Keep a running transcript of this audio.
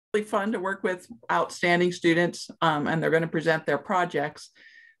really fun to work with outstanding students, and they're going to present their projects.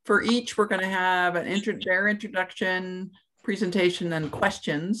 For each, we're going to have their introduction, presentation, and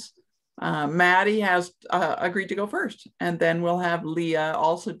questions. Mattie has agreed to go first, and then we'll have Leah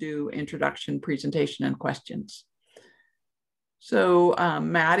also do introduction, presentation, and questions. So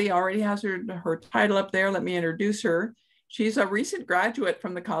Mattie already has her title up there. Let me introduce her. She's a recent graduate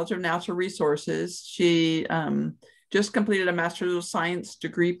from the College of Natural Resources. She just completed a Master's of Science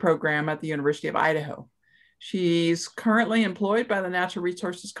degree program at the University of Idaho. She's currently employed by the Natural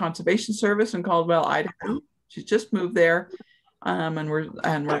Resources Conservation Service in Caldwell, Idaho. She's just moved there, and we're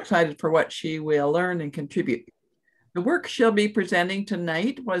excited for what she will learn and contribute. The work she'll be presenting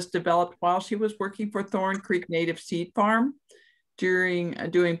tonight was developed while she was working for Thorn Creek Native Seed Farm during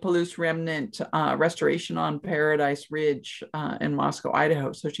doing Palouse remnant restoration on Paradise Ridge in Moscow,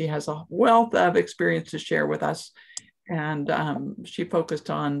 Idaho. So she has a wealth of experience to share with us. And she focused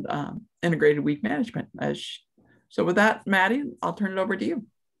on integrated weed management. So with that, Mattie, I'll turn it over to you.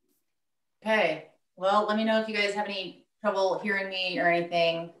 Okay, well, let me know if you guys have any trouble hearing me or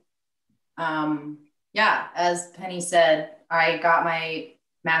anything. Yeah, as Penny said, I got my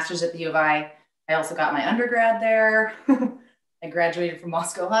master's at the U of I. I also got my undergrad there. I graduated from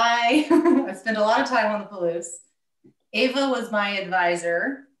Moscow High. I spent a lot of time on the Palouse. Ava was my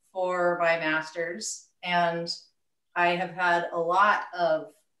advisor for my master's, and I have had a lot of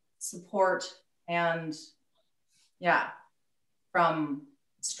support and yeah, from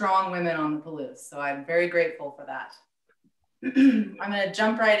strong women on the Palouse. So I'm very grateful for that. I'm gonna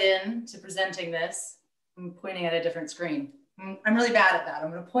jump right in to presenting this. I'm pointing at a different screen. I'm really bad at that.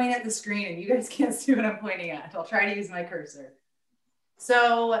 I'm gonna point at the screen and you guys can't see what I'm pointing at. I'll try to use my cursor.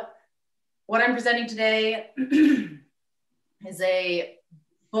 So what I'm presenting today is a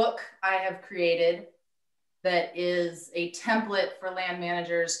book I have created that is a template for land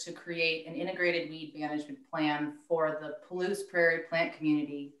managers to create an integrated weed management plan for the Palouse Prairie plant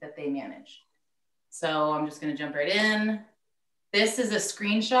community that they manage. So I'm just gonna jump right in. This is a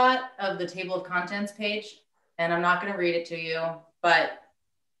screenshot of the table of contents page, and I'm not gonna read it to you, but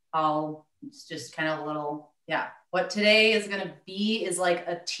it's just kind of a little, yeah. What today is gonna be is like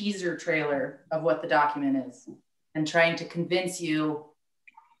a teaser trailer of what the document is and trying to convince you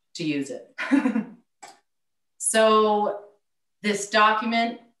to use it. So this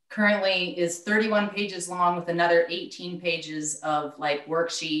document currently is 31 pages long with another 18 pages of like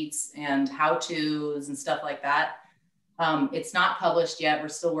worksheets and how-tos and stuff like that. It's not published yet. We're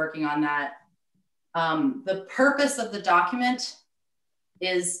still working on that. The purpose of the document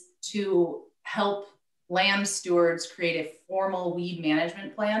is to help land stewards create a formal weed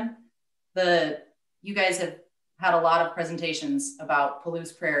management plan. You guys have had a lot of presentations about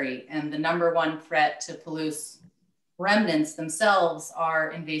Palouse Prairie, and the #1 threat to Palouse remnants themselves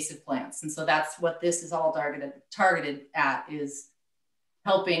are invasive plants. And so that's what this is all targeted at, is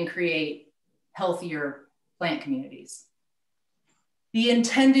helping create healthier plant communities. The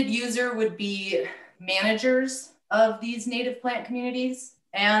intended user would be managers of these native plant communities,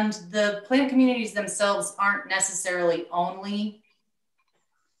 and the plant communities themselves aren't necessarily only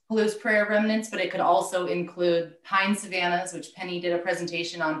Palouse Prairie remnants, but it could also include pine savannas, which Penny did a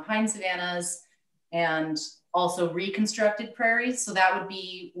presentation on pine savannas, and also reconstructed prairies. So that would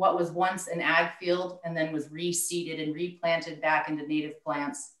be what was once an ag field and then was reseeded and replanted back into native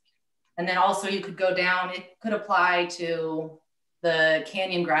plants. And then also you could go down, it could apply to the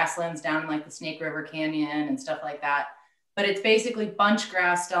canyon grasslands down in like the Snake River Canyon and stuff like that. But it's basically bunch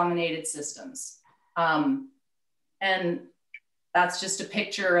grass dominated systems. And that's just a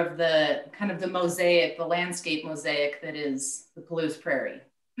picture of the kind of the mosaic, the landscape mosaic that is the Palouse Prairie.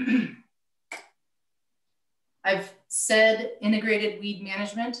 I've said integrated weed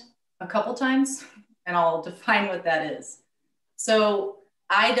management a couple times, and I'll define what that is. So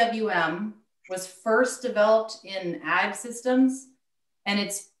IWM was first developed in ag systems, and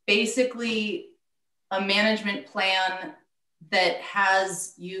it's basically a management plan that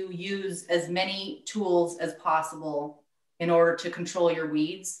has you use as many tools as possible in order to control your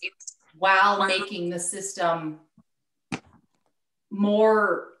weeds while making the system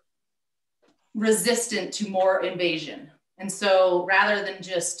more resistant to more invasion. And so rather than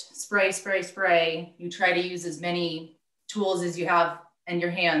just spray, spray, spray, you try to use as many tools as you have in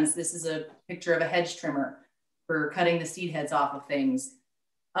your hands. This is a picture of a hedge trimmer for cutting the seed heads off of things.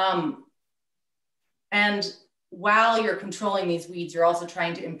 And while you're controlling these weeds, you're also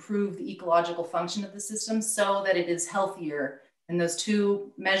trying to improve the ecological function of the system so that it is healthier. And those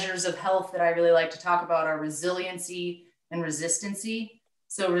two measures of health that I really like to talk about are resiliency and resistancy.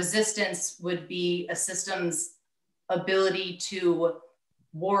 So resistance would be a system's ability to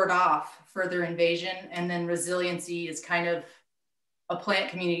ward off further invasion. And then resiliency is kind of a plant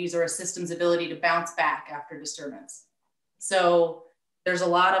community's or a system's ability to bounce back after disturbance. So there's a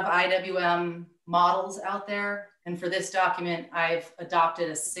lot of IWM models out there. And for this document, I've adopted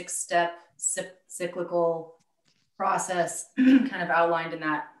a 6-step cyclical process kind of outlined in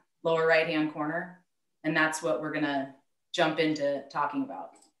that lower right-hand corner. And that's what we're gonna jump into talking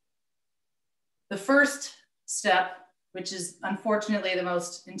about. The first step, which is unfortunately the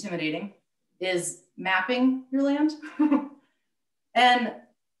most intimidating, is mapping your land. And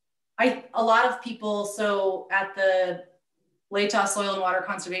a lot of people, so at the Leah Soil and Water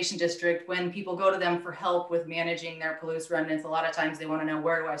Conservation District, when people go to them for help with managing their Palouse remnants, a lot of times they want to know,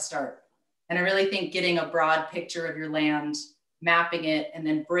 where do I start? And I really think getting a broad picture of your land, mapping it, and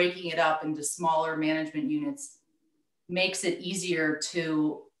then breaking it up into smaller management units makes it easier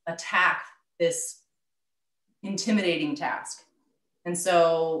to attack this intimidating task. And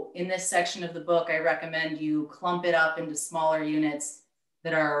so in this section of the book, I recommend you clump it up into smaller units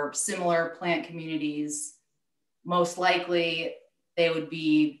that are similar plant communities. Most likely they would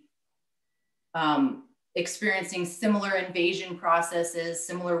be experiencing similar invasion processes,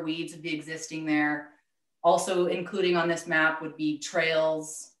 similar weeds would be existing there. Also including on this map would be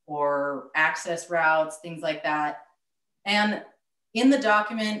trails or access routes, things like that. And in the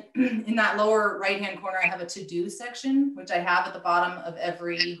document, in that lower right-hand corner, I have a to-do section, which I have at the bottom of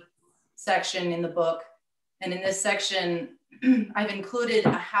every section in the book. And in this section, I've included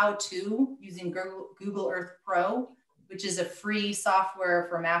a how-to using Google Earth Pro, which is a free software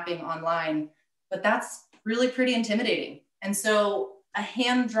for mapping online, but that's really pretty intimidating. And so a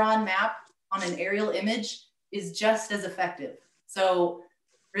hand-drawn map on an aerial image is just as effective. So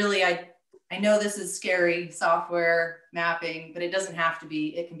really, I know this is scary software mapping, but it doesn't have to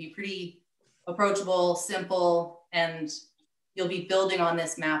be. It can be pretty approachable, simple, and you'll be building on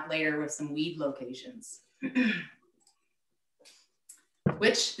this map later with some weed locations,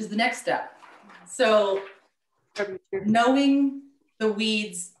 which is the next step. So knowing the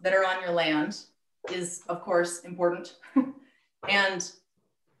weeds that are on your land is, of course, important. And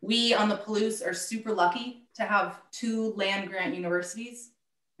we on the Palouse are super lucky to have 2 land grant universities.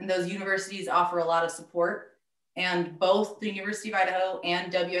 And those universities offer a lot of support. And both the University of Idaho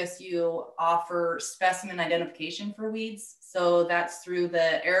and WSU offer specimen identification for weeds. So that's through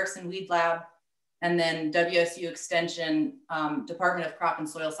the Erickson Weed Lab and then WSU Extension Department of Crop and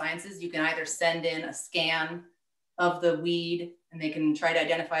Soil Sciences. You can either send in a scan of the weed and they can try to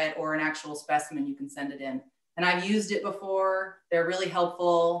identify it, or an actual specimen, you can send it in. And I've used it before. They're really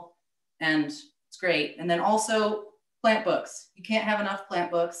helpful and it's great. And then also plant books. You can't have enough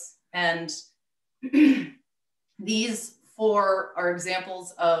plant books. And these 4 are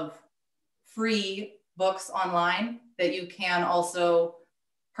examples of free books online that you can also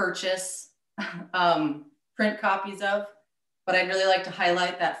purchase print copies of. But I'd really like to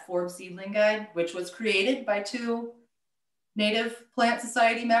highlight that Forbes Seedling Guide, which was created by 2 Native Plant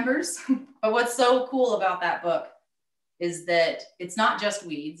Society members. But what's so cool about that book is that it's not just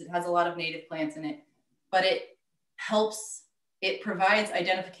weeds. It has a lot of native plants in it, but it provides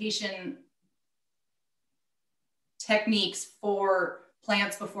identification techniques for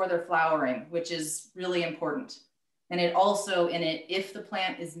plants before they're flowering, which is really important. And it also, in it, if the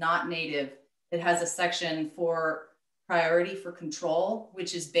plant is not native, it has a section for priority for control,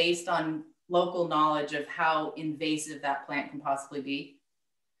 which is based on local knowledge of how invasive that plant can possibly be.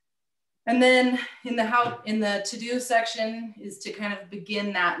 And then in the to-do section is to kind of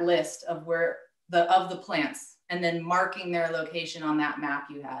begin that list of the plants, and then marking their location on that map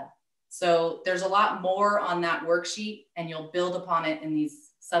you had. So there's a lot more on that worksheet, and you'll build upon it in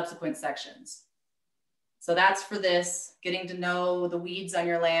these subsequent sections. So that's for this, getting to know the weeds on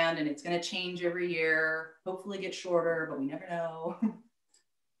your land, and it's gonna change every year, hopefully get shorter, but we never know.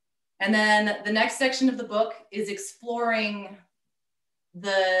 And then the next section of the book is exploring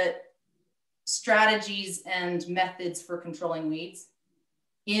the strategies and methods for controlling weeds.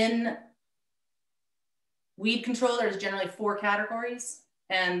 In weed control, there's generally 4 categories,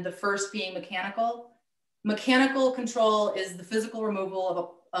 and the first being mechanical. Mechanical control is the physical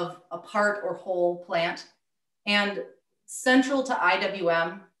removal of a part or whole plant. And central to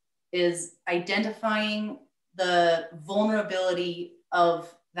IWM is identifying the vulnerability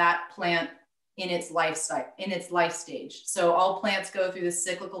of that plant in its life stage. So all plants go through this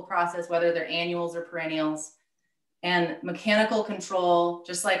cyclical process, whether they're annuals or perennials. And mechanical control,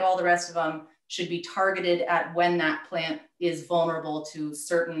 just like all the rest of them, should be targeted at when that plant is vulnerable to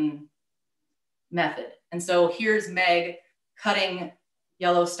certain method. And so here's Meg cutting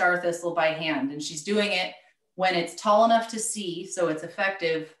yellow star thistle by hand, and she's doing it when it's tall enough to see, so it's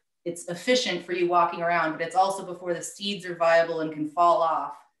effective, it's efficient for you walking around, but it's also before the seeds are viable and can fall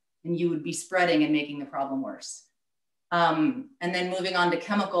off, and you would be spreading and making the problem worse. And then moving on to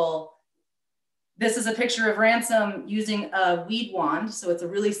chemical, this is a picture of Ransom using a weed wand. So it's a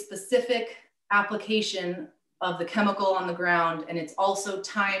really specific application of the chemical on the ground, and it's also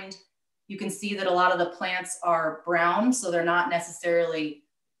timed. You can see that a lot of the plants are brown, so they're not necessarily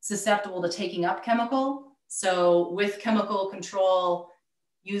susceptible to taking up chemical. So with chemical control,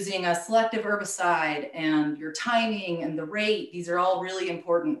 using a selective herbicide and your timing and the rate, these are all really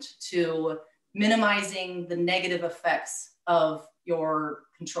important to minimizing the negative effects of your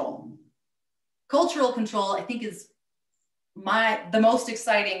control. Cultural control, I think, is the most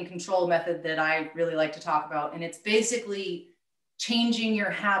exciting control method that I really like to talk about. And it's basically changing your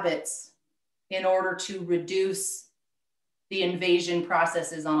habits in order to reduce the invasion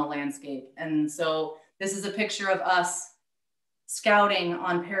processes on a landscape. And so this is a picture of us scouting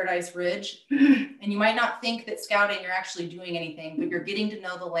on Paradise Ridge. And you might not think that scouting, you're actually doing anything, but you're getting to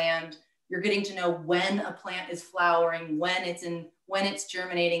know the land. You're getting to know when a plant is flowering, when it's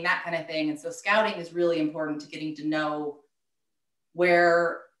germinating, that kind of thing. And so scouting is really important to getting to know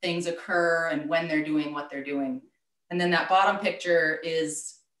where things occur and when they're doing what they're doing. And then that bottom picture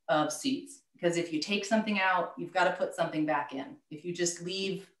is of seeds, because if you take something out, you've got to put something back in. If you just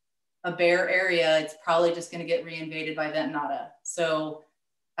leave a bare area, it's probably just going to get reinvaded by Ventonata. So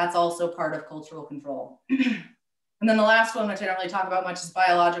that's also part of cultural control. And then the last one, which I don't really talk about much, is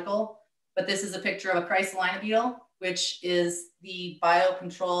biological. But this is a picture of a chrysolina beetle, which is the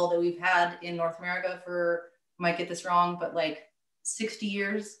biocontrol that we've had in North America for, I might get this wrong, but like 60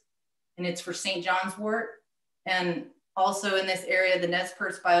 years. And it's for St. John's wort. And also in this area, the Nez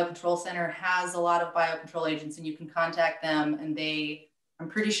Perce Biocontrol Center has a lot of biocontrol agents, and you can contact them, and I'm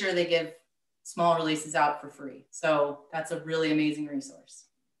pretty sure they give small releases out for free. So that's a really amazing resource.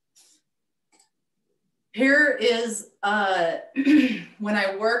 Here is when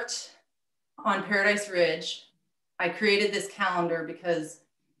I worked on Paradise Ridge, I created this calendar because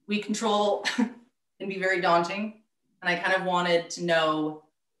weed control can be very daunting. And I kind of wanted to know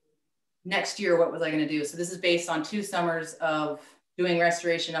next year, what was I going to do? So this is based on 2 summers of doing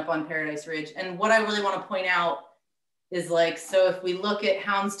restoration up on Paradise Ridge. And what I really want to point out is, like, so if we look at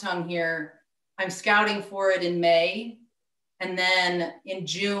Hound's Tongue here, I'm scouting for it in May. And then in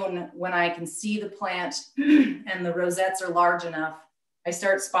June, when I can see the plant and the rosettes are large enough, I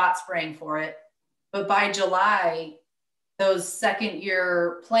start spot spraying for it. But by July, those second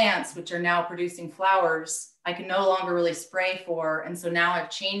year plants, which are now producing flowers, I can no longer really spray for. And so now I've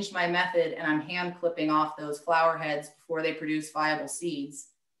changed my method, and I'm hand clipping off those flower heads before they produce viable seeds.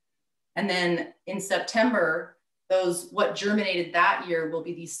 And then in September, what germinated that year will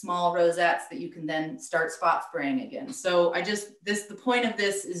be these small rosettes that you can then start spot spraying again. So the point of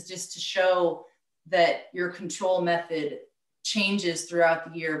this is just to show that your control method changes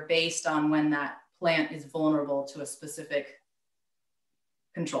throughout the year based on when that plant is vulnerable to a specific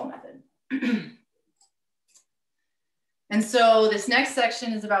control method. And so this next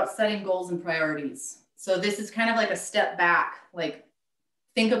section is about setting goals and priorities. So this is kind of like a step back, like,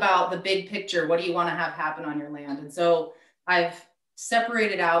 think about the big picture. What do you want to have happen on your land? And so I've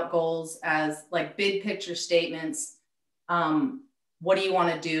separated out goals as like big picture statements. What do you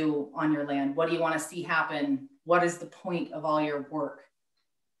want to do on your land? What do you want to see happen? What is the point of all your work?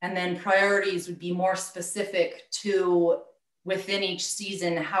 And then priorities would be more specific to within each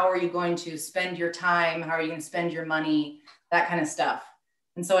season. How are you going to spend your time? How are you going to spend your money? That kind of stuff.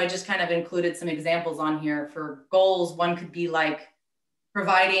 And so I just kind of included some examples on here for goals. One could be like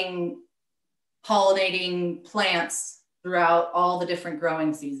providing pollinating plants throughout all the different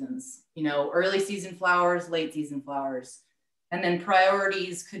growing seasons, you know, early season flowers, late season flowers. And then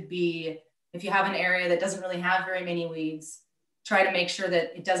priorities could be, if you have an area that doesn't really have very many weeds, try to make sure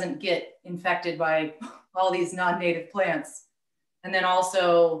that it doesn't get infected by all these non-native plants. And then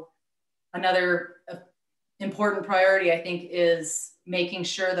also another important priority, I think, is making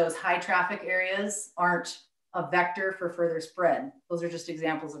sure those high traffic areas aren't a vector for further spread. Those are just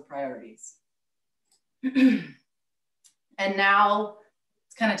examples of priorities. And now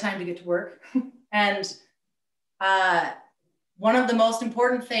it's kind of time to get to work. And one of the most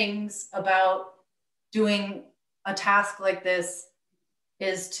important things about doing a task like this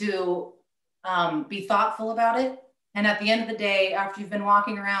is to be thoughtful about it. And at the end of the day, after you've been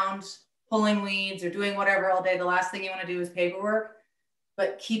walking around pulling weeds or doing whatever all day, the last thing you want to do is paperwork.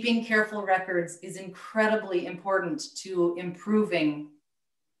 But keeping careful records is incredibly important to improving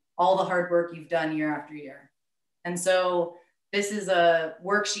all the hard work you've done year after year. And so this is a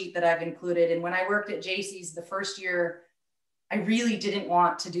worksheet that I've included. And when I worked at JC's the first year, I really didn't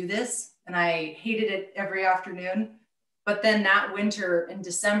want to do this and I hated it every afternoon. But then that winter in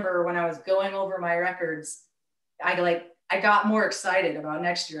December, when I was going over my records, I got more excited about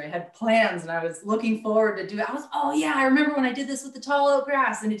next year. I had plans and I was looking forward to do it. Oh yeah, I remember when I did this with the tall oak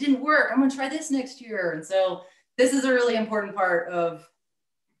grass and it didn't work. I'm gonna try this next year. And so this is a really important part of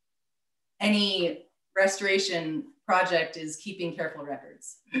any restoration project, is keeping careful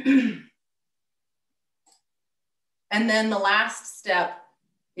records. And then the last step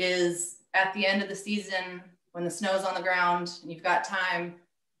is at the end of the season, when the snow's on the ground and you've got time,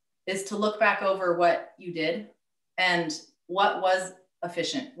 is to look back over what you did and what was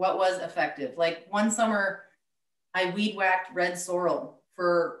efficient, what was effective. Like one summer, I weed whacked red sorrel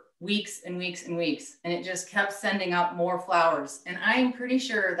for weeks and weeks and weeks, and it just kept sending up more flowers. And I'm pretty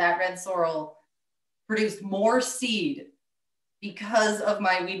sure that red sorrel produced more seed because of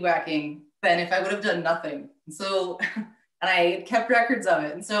my weed whacking than if I would have done nothing. And so, and I kept records of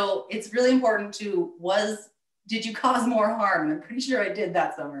it. And so it's really important to, did you cause more harm? I'm pretty sure I did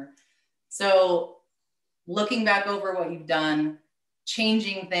that summer. So looking back over what you've done,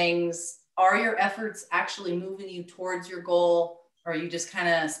 changing things, are your efforts actually moving you towards your goal? Or are you just kind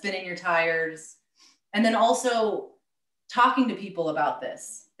of spinning your tires? And then also talking to people about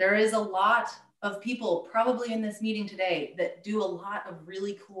this. There is a lot of people probably in this meeting today that do a lot of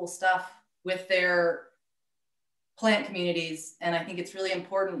really cool stuff with their plant communities. And I think it's really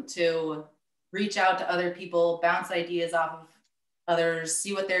important to reach out to other people, bounce ideas off of others,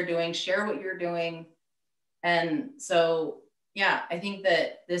 see what they're doing, share what you're doing. And so, yeah, I think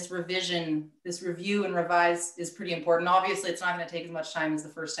that this revision, this review and revise is pretty important. Obviously, it's not going to take as much time as the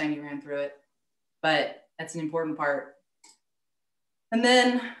first time you ran through it, but that's an important part. And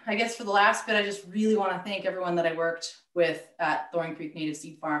then I guess for the last bit, I just really want to thank everyone that I worked with at Thorn Creek Native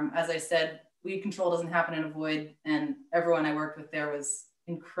Seed Farm. As I said, weed control doesn't happen in a void, and everyone I worked with there was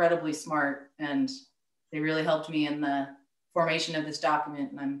incredibly smart, and they really helped me in the formation of this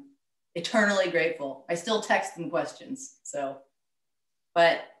document, and I'm eternally grateful. I still text them questions, so,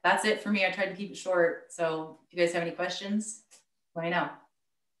 but that's it for me. I tried to keep it short. So if you guys have any questions, let me know.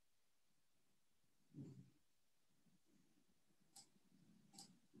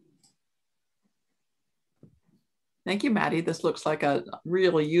 Thank you, Mattie. This looks like a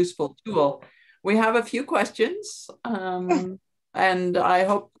really useful tool. We have a few questions, and I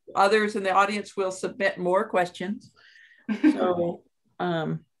hope others in the audience will submit more questions. So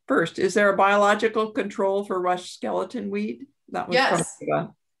first, is there a biological control for rush skeleton weed? That was yes.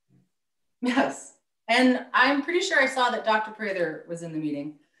 Yes. And I'm pretty sure I saw that Dr. Prairie was in the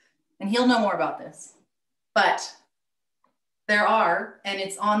meeting, and he'll know more about this. But there are, and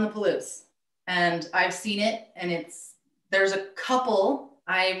it's on the Palouse. And I've seen it, and there's a couple,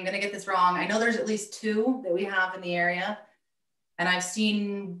 I'm gonna get this wrong. I know there's at least 2 that we have in the area, and I've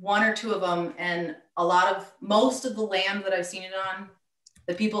seen 1 or 2 of them, and most of the land that I've seen it on,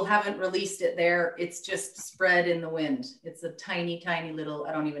 the people haven't released it there. It's just spread in the wind. It's a tiny, tiny little,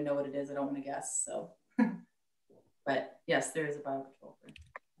 I don't even know what it is. I don't want to guess, so. But yes, there is a biocontrol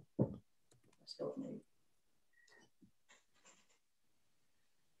for skeleton weed.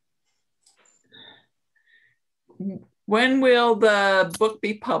 When will the book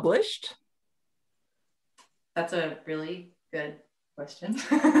be published? That's a really good question.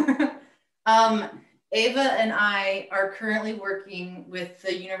 Ava and I are currently working with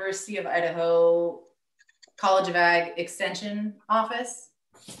the University of Idaho College of Ag Extension Office,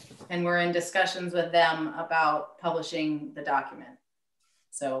 and we're in discussions with them about publishing the document.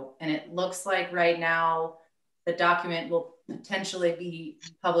 So, and it looks like right now the document will potentially be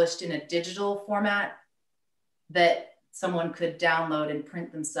published in a digital format that someone could download and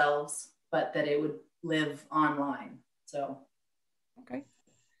print themselves, but that it would live online. So, okay.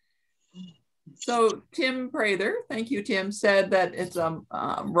 So Tim Prather, thank you, Tim, said that it's a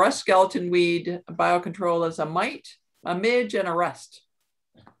rust skeleton weed biocontrol is a mite, a midge, and a rust.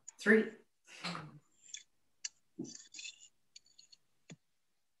 3.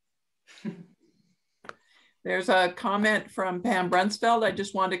 There's a comment from Pam Brunsfeld. I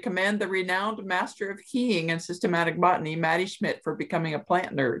just want to commend the renowned master of keying and systematic botany, Mattie Schmidt, for becoming a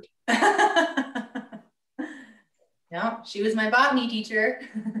plant nerd. Yeah, she was my botany teacher.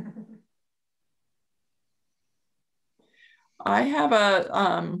 I have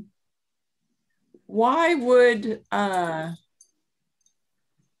a, why would,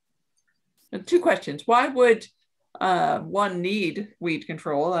 2 questions. Why would one need weed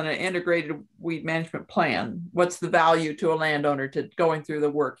control and an integrated weed management plan? What's the value to a landowner to going through the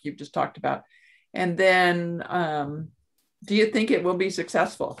work you've just talked about? And then Do you think it will be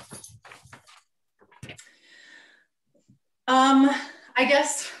successful? I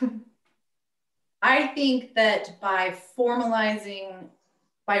guess I think that by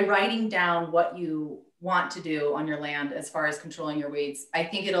writing down what you want to do on your land as far as controlling your weeds, I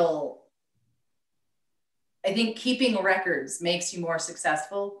think keeping records makes you more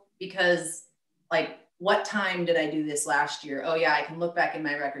successful, because like, what time did I do this last year? Oh yeah, I can look back in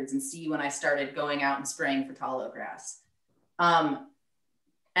my records and see when I started going out and spraying for tallow grass. And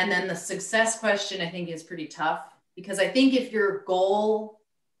then the success question, I think, is pretty tough, because I think if your goal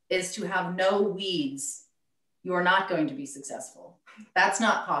is to have no weeds, you are not going to be successful. That's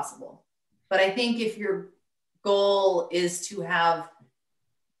not possible. But I think if your goal is to have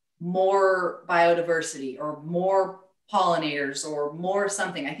more biodiversity or more pollinators or more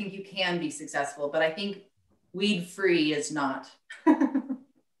something, I think you can be successful. But I think weed free is not going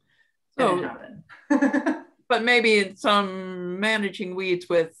to happen. But maybe some managing weeds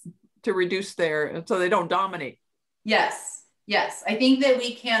to reduce so they don't dominate. Yes, yes. I think that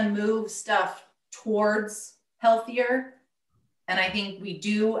we can move stuff towards healthier. And I think we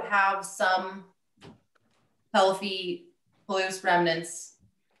do have some healthy Palouse remnants,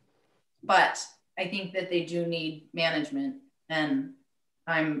 but I think that they do need management. And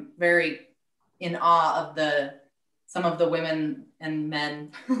I'm very in awe of some of the women and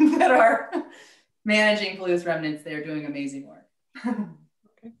men that are managing Palouse remnants. They're doing amazing work.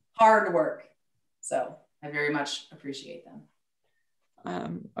 Okay. Hard work. So I very much appreciate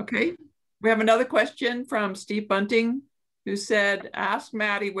them. Okay. We have another question from Steve Bunting, who said, ask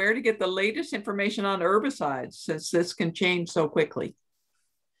Mattie where to get the latest information on herbicides, since this can change so quickly.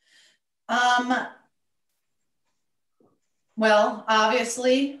 Well,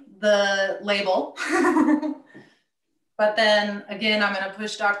 obviously the label, but then again, I'm going to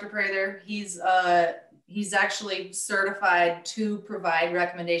push Dr. Prairie. He's actually certified to provide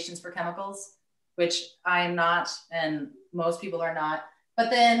recommendations for chemicals, which I am not, and most people are not. But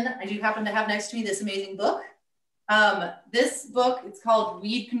then I do happen to have next to me this amazing book. This book, it's called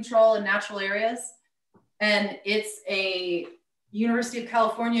Weed Control in Natural Areas. And it's a University of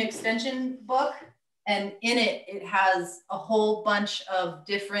California extension book. And in it, it has a whole bunch of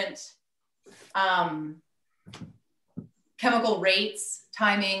different chemical rates,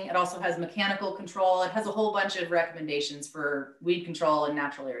 timing. It also has mechanical control. It has a whole bunch of recommendations for weed control in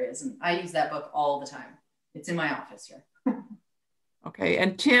natural areas. And I use that book all the time. It's in my office here. Okay,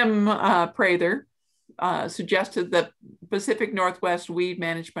 and Tim Prather suggested the Pacific Northwest Weed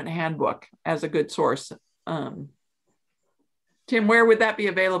Management Handbook as a good source. Tim, where would that be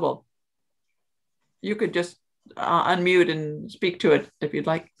available? You could just unmute and speak to it if you'd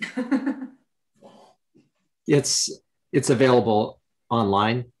like. It's available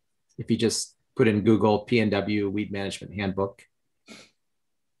online. If you just put in Google PNW Weed Management Handbook.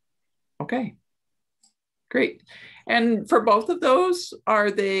 Okay, great. And for both of those,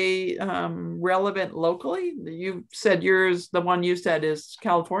 are they relevant locally? You said yours, the one you said is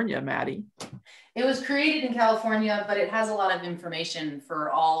California, Mattie. It was created in California, but it has a lot of information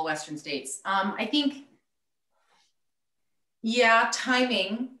for all Western states. I think, yeah,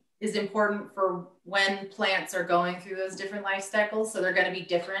 timing is important for when plants are going through those different life cycles. So they're going to be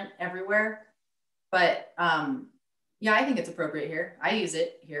different everywhere. But yeah, I think it's appropriate here. I use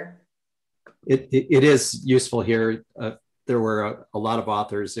it here. It is useful here. There were a lot of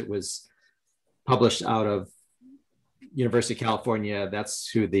authors. It was published out of University of California. That's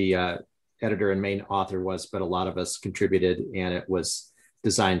who the editor and main author was, but a lot of us contributed, and it was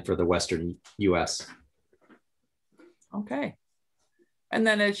designed for the Western US. Okay. And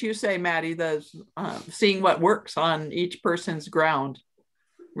then, as you say, Mattie, seeing what works on each person's ground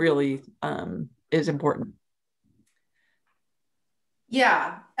really is important.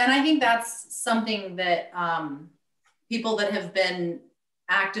 Yeah, and I think that's something that people that have been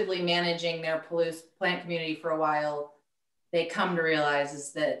actively managing their Palouse plant community for a while, they come to realize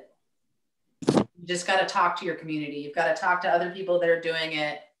is that you just got to talk to your community. You've got to talk to other people that are doing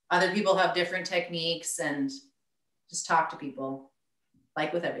it. Other people have different techniques, and just talk to people,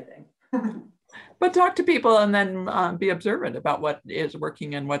 like with everything. But talk to people and then be observant about what is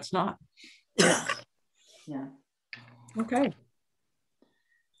working and what's not. Yeah. Okay.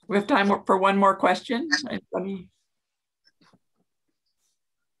 We have time for one more question. Anybody?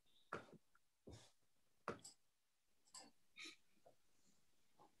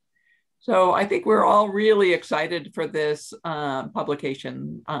 So I think we're all really excited for this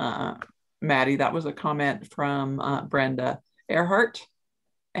publication. Mattie, that was a comment from Brenda Earhart,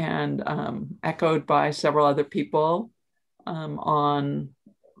 and echoed by several other people on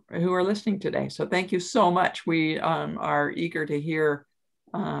who are listening today. So thank you so much. We are eager to hear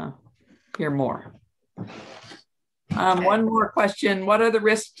more. One more question. What are the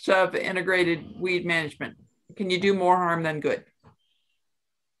risks of integrated weed management? Can you do more harm than good?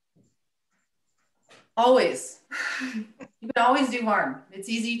 Always. You can always do harm. It's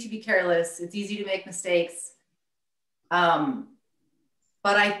easy to be careless. It's easy to make mistakes. But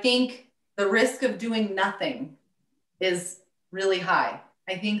I think the risk of doing nothing is really high.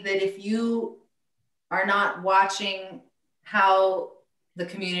 I think that if you are not watching how the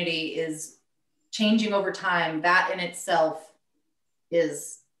community is changing over time, that in itself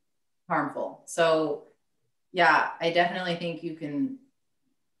is harmful. So yeah, I definitely think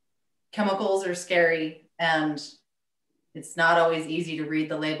chemicals are scary, and it's not always easy to read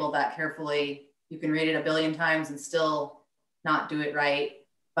the label that carefully. You can read it a billion times and still not do it right.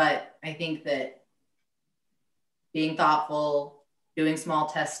 But I think that being thoughtful, doing small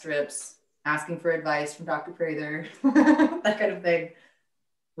test strips, asking for advice from Dr. Prairie there, that kind of thing,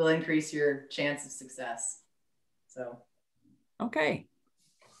 will increase your chance of success. So. Okay.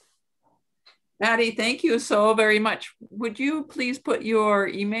 Mattie, thank you so very much. Would you please put your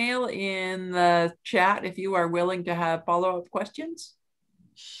email in the chat if you are willing to have follow-up questions?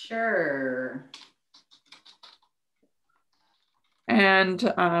 Sure. And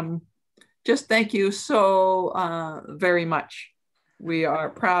just thank you so very much. We are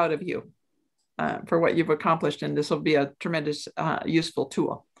proud of you for what you've accomplished, and this will be a tremendous useful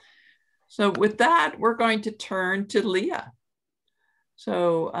tool. So with that, we're going to turn to Leah.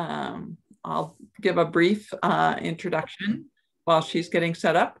 So I'll give a brief introduction while she's getting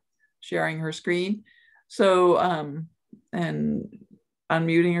set up, sharing her screen. So, and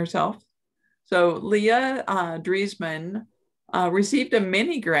unmuting herself. So Leah Dreesmann received a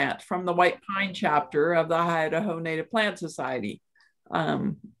mini grant from the White Pine chapter of the Idaho Native Plant Society.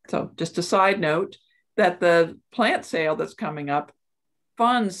 So just a side note that the plant sale that's coming up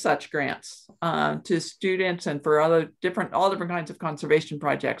funds such grants to students and for all different kinds of conservation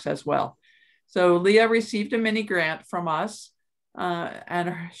projects as well. So Leah received a mini grant from us,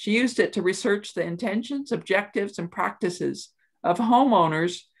 and she used it to research the intentions, objectives, and practices of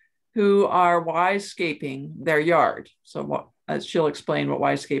homeowners who are wisescaping their yard. So she'll explain what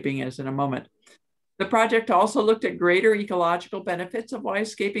wisescaping is in a moment. The project also looked at greater ecological benefits of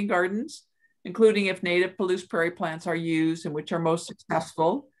wisescaping gardens, including if native Palouse prairie plants are used and which are most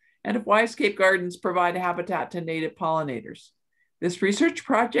successful, and if Wisescape gardens provide habitat to native pollinators. This research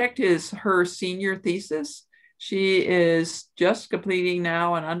project is her senior thesis. She is just completing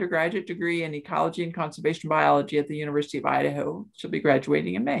now an undergraduate degree in ecology and conservation biology at the University of Idaho. She'll be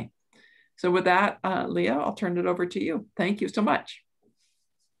graduating in May. So with that, Leah, I'll turn it over to you. Thank you so much.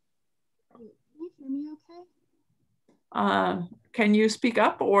 Can you hear me okay? Can you speak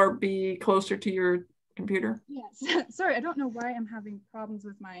up or be closer to your computer? Yes, sorry, I don't know why I'm having problems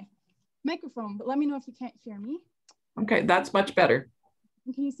with my microphone, but let me know if you can't hear me. Okay, that's much better.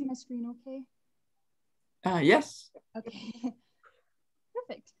 Can you see my screen okay? Yes. Okay,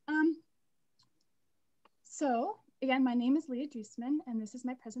 perfect. So again, my name is Leah Dreesmann, and this is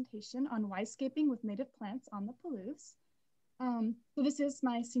my presentation on wisescaping with native plants on the Palouse. So this is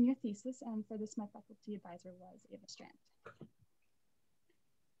my senior thesis, and for this, my faculty advisor was Ava Strand.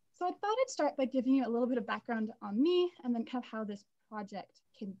 So I thought I'd start by giving you a little bit of background on me and then kind of how this project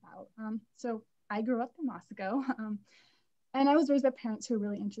came about. So I grew up in Moscow, and I was raised by parents who were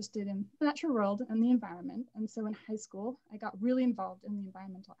really interested in the natural world and the environment. And so in high school, I got really involved in the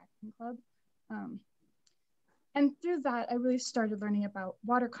Environmental Action Club. And through that, I really started learning about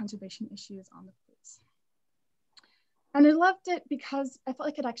water conservation issues on the Palouse. And I loved it because I felt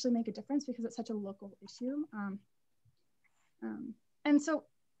like it actually make a difference because it's such a local issue. And so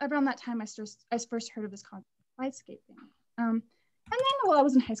around that time, I first heard of this concept of wisescaping. And then while I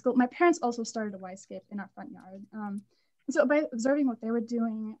was in high school, my parents also started a wisescape in our front yard. And so by observing what they were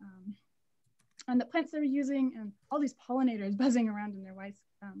doing and the plants they were using and all these pollinators buzzing around in their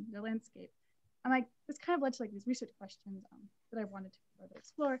landscape, this kind of led to like these research questions that I wanted to further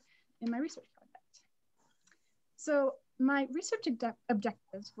explore in my research project. So my research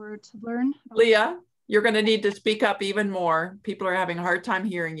objectives were to learn about— Leah, you're going to need to speak up even more. People are having a hard time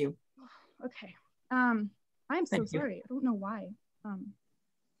hearing you. Okay. I'm so sorry. I don't know why.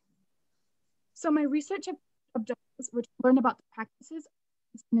 So my research objectives were to learn about the practices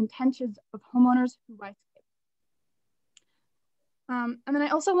and intentions of homeowners who wisescape. And then I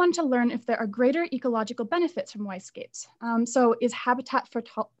also wanted to learn if there are greater ecological benefits from wisescapes. So is habitat for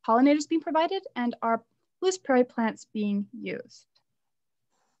pollinators being provided, and are Palouse prairie plants being used?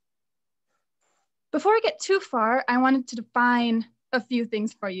 Before I get too far, I wanted to define a few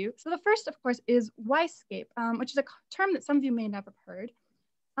things for you. So the first, of course, is Wisescape, which is a term that some of you may never have heard.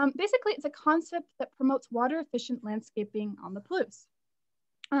 Basically, it's a concept that promotes water-efficient landscaping on the Palouse.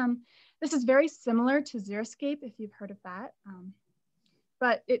 This is very similar to Xeriscape, if you've heard of that,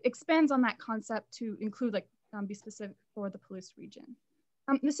 but it expands on that concept to include, like, be specific for the Palouse region.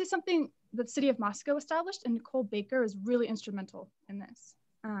 This is something that the city of Moscow established, and Nicole Baker is really instrumental in this.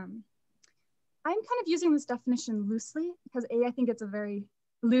 I'm kind of using this definition loosely because I think it's a very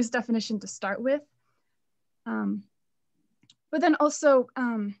loose definition to start with. But then also,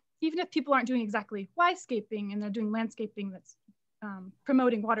 even if people aren't doing exactly Wisescaping and they're doing landscaping that's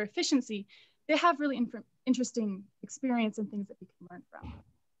promoting water efficiency, they have really interesting experience and things that we can learn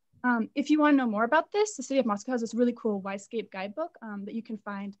from. If you want to know more about this, the city of Moscow has this really cool Wisescape guidebook that you can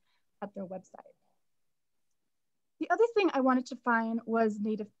find at their website. The other thing I wanted to find was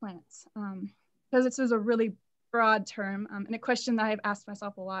native plants, because this was a really broad term and a question that I've asked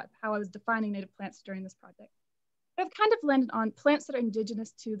myself a lot, how I was defining native plants during this project. But I've kind of landed on plants that are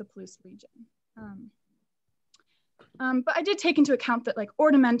indigenous to the Palouse region. But I did take into account that, like,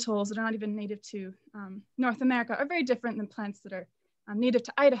 ornamentals that are not even native to North America are very different than plants that are native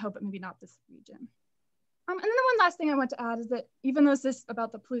to Idaho, but maybe not this region. And then the one last thing I want to add is that even though this is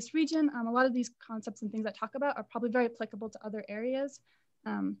about the Palouse region, a lot of these concepts and things I talk about are probably very applicable to other areas,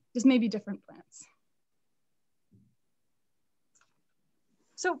 just maybe different plants.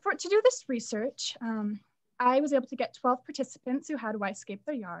 So to do this research, I was able to get 12 participants who had Wisescape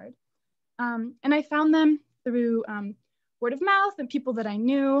their yard. And I found them through word of mouth and people that I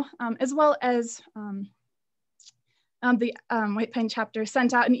knew, as well as the White Pine chapter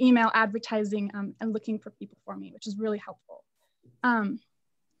sent out an email advertising and looking for people for me, which is really helpful.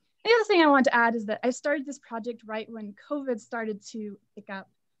 The other thing I want to add is that I started this project right when COVID started to pick up.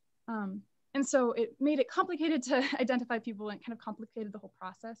 And so it made it complicated to identify people and kind of complicated the whole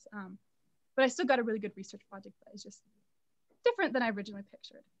process. But I still got a really good research project that is just different than I originally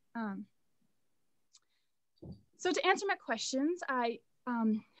pictured. So to answer my questions, I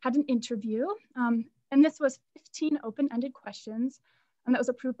had an interview, and this was 15 open-ended questions, and that was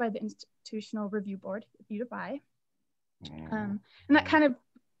approved by the Institutional Review Board, if you to buy. And that kind of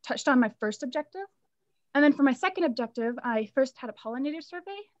touched on my first objective. And then for my second objective, I first had a pollinator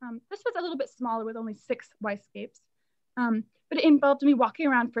survey. This was a little bit smaller with only 6 Wisescapes, but it involved me walking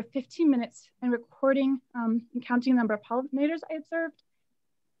around for 15 minutes and recording and counting the number of pollinators I observed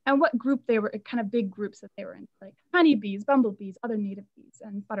and what group they were, kind of big groups that they were in, like honeybees, bumblebees, other native bees,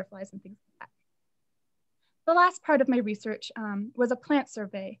 and butterflies and things like that. The last part of my research was a plant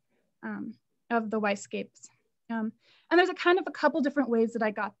survey of the Wisescapes. And there's a couple different ways that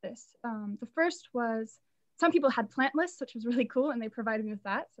I got this. The first was some people had plant lists, which was really cool, and they provided me with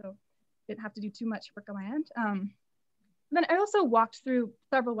that, so didn't have to do too much work on my end. Then I also walked through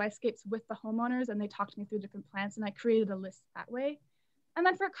several Wisescapes with the homeowners, and they talked me through different plants, and I created a list that way. And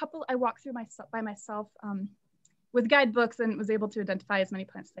then for a couple, I walked through by myself with guidebooks and was able to identify as many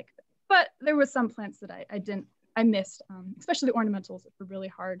plants as I could. But there were some plants that I missed, especially the ornamentals that were really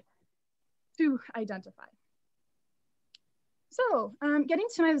hard to identify. So getting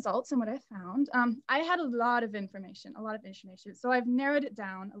to my results and what I found, I had a lot of information. So I've narrowed it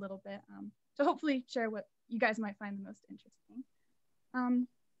down a little bit to hopefully share what you guys might find the most interesting. And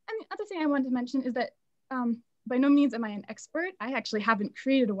the other thing I wanted to mention is that by no means am I an expert. I actually haven't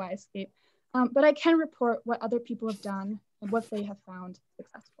created a Wisescape, but I can report what other people have done and what they have found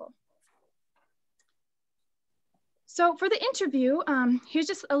successful. So for the interview, here's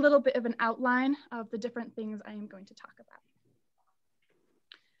just a little bit of an outline of the different things I am going to talk about.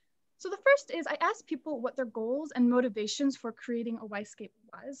 So the first is I asked people what their goals and motivations for creating a Wisescape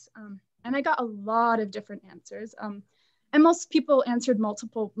was, and I got a lot of different answers. And most people answered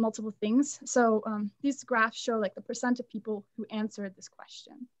multiple things. So these graphs show like the % of people who answered this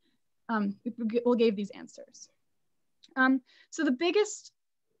question. We'll gave these answers. So the biggest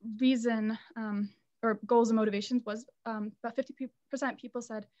reason or goals and motivations was about 50% people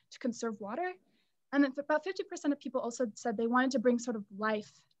said to conserve water. And then about 50% of people also said they wanted to bring sort of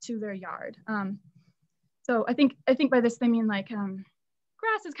life to their yard. So I think by this they mean like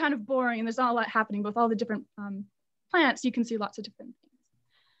grass is kind of boring and there's not a lot happening, but with all the different plants, you can see lots of different things.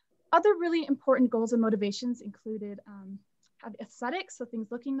 Other really important goals and motivations included have aesthetics, so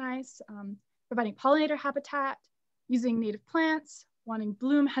things looking nice, providing pollinator habitat, using native plants, wanting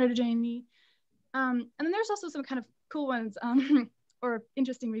bloom heterogeneity. And then there's also some kind of cool ones or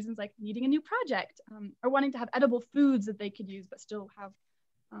interesting reasons like needing a new project or wanting to have edible foods that they could use but still have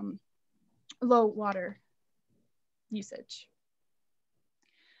low water usage.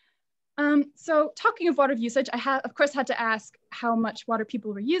 So talking of water usage, I of course had to ask how much water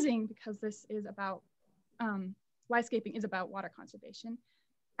people were using, because this is about, Wisescaping is about water conservation.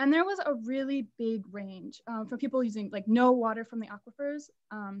 And there was a really big range from people using like no water from the aquifers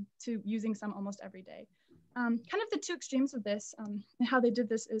to using some almost every day. Kind of the two extremes of this and how they did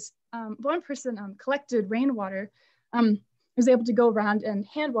this is one person collected rainwater, was able to go around and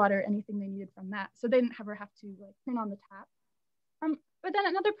hand water anything they needed from that. So they didn't ever have to like turn on the tap. But then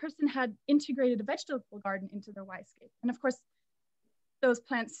another person had integrated a vegetable garden into their Wisescape. And of course, those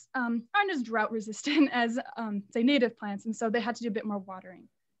plants aren't as drought resistant as say native plants. And so they had to do a bit more watering.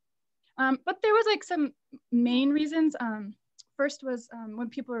 But there was like some main reasons. First was when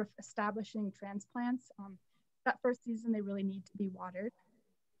people are establishing transplants, that first season they really need to be watered.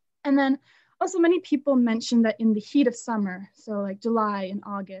 And then also many people mentioned that in the heat of summer, so like July and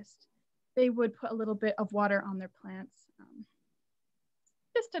August, they would put a little bit of water on their plants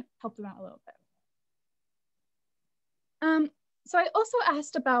just to help them out a little bit. So I also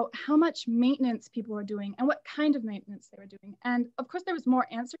asked about how much maintenance people were doing and what kind of maintenance they were doing. And of course, there was more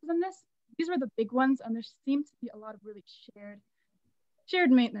answers than this. These were the big ones, and there seemed to be a lot of really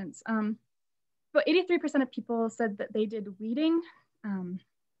shared maintenance. But 83% of people said that they did weeding,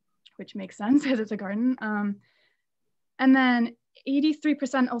 which makes sense because it's a garden. And then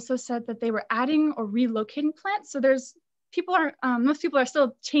 83% also said that they were adding or relocating plants. So most people are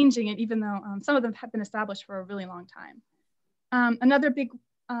still changing it, even though some of them have been established for a really long time. Another big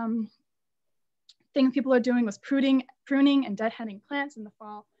thing people are doing was pruning and deadheading plants in the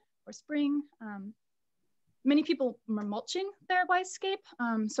fall or spring. Many people were mulching their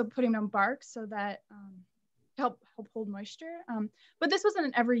Wisescape, so putting on bark so that to help hold moisture. But this wasn't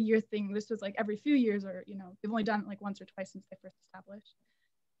an every year thing. This was like every few years, or they've only done it like once or twice since they first established.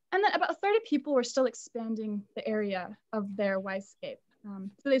 And then about 30 people were still expanding the area of their Wisescape.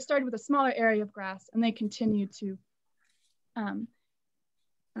 So they started with a smaller area of grass, and they continued to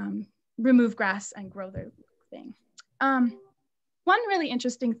remove grass and grow their thing. One really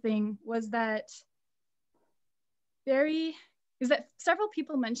interesting thing was that several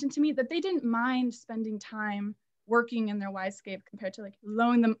people mentioned to me that they didn't mind spending time working in their Wisescape compared to like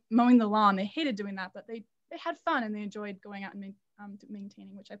mowing the lawn. They hated doing that, but they had fun and they enjoyed going out and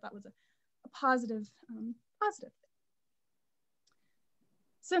maintaining, which I thought was a positive thing.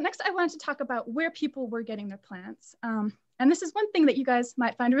 So next I wanted to talk about where people were getting their plants. And this is one thing that you guys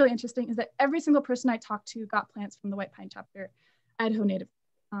might find really interesting, is that every single person I talked to got plants from the White Pine Chapter Idaho Native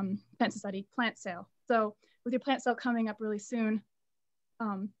Plant Society plant sale. So with your plant sale coming up really soon,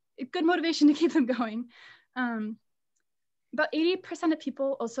 good motivation to keep them going. About 80% of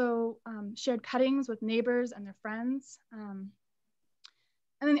people also shared cuttings with neighbors and their friends. And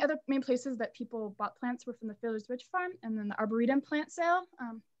then the other main places that people bought plants were from the Fielder's Ridge Farm and then the Arboretum plant sale.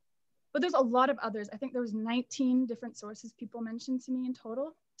 But there's a lot of others. I think there was 19 different sources people mentioned to me in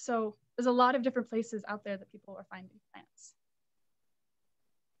total. So there's a lot of different places out there that people are finding plants.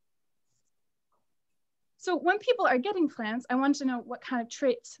 So when people are getting plants, I wanted to know what kind of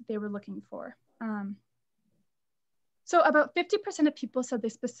traits they were looking for. So about 50% of people said they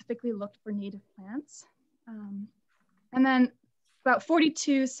specifically looked for native plants. And then about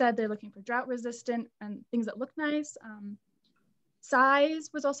 42 said they're looking for drought resistant and things that look nice.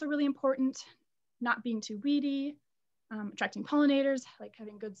 Size was also really important, not being too weedy, attracting pollinators, like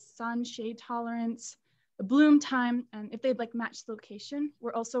having good sun, shade tolerance, the bloom time, and if they'd like match the location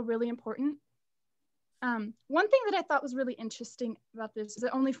were also really important. One thing that I thought was really interesting about this is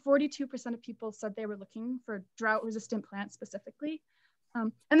that only 42% of people said they were looking for drought resistant plants specifically.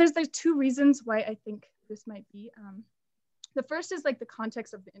 And there's two reasons why I think this might be. The first is like the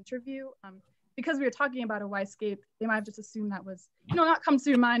context of the interview. Because we were talking about a Wisescape, they might have just assumed that was, not come to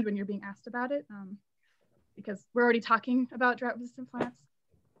your mind when you're being asked about it, because we're already talking about drought resistant plants.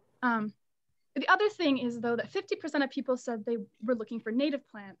 The other thing is though that 50% of people said they were looking for native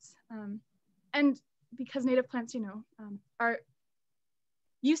plants. And because native plants, are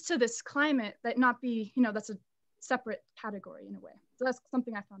used to this climate, that not be, that's a separate category in a way. So that's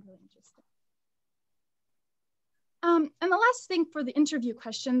something I found really interesting. And the last thing for the interview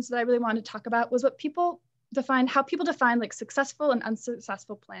questions that I really wanted to talk about was how people define like successful and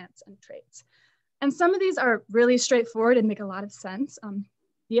unsuccessful plants and traits. And some of these are really straightforward and make a lot of sense.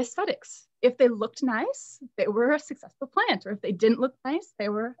 The aesthetics, if they looked nice, they were a successful plant, or if they didn't look nice, they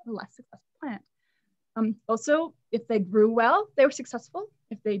were a less successful plant. Also, if they grew well, they were successful.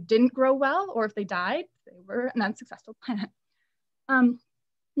 If they didn't grow well, or if they died, they were an unsuccessful plant.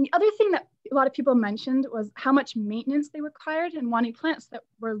 The other thing that a lot of people mentioned was how much maintenance they required and wanting plants that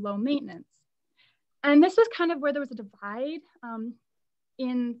were low maintenance. And this is kind of where there was a divide.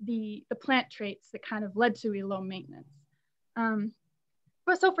 in the plant traits that kind of led to a low maintenance.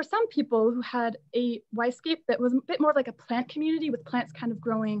 But so for some people who had a Wisescape that was a bit more like a plant community with plants kind of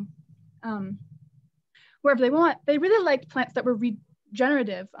growing wherever they want, they really liked plants that were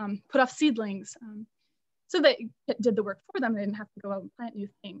regenerative, put off seedlings, so that it did the work for them. They didn't have to go out and plant new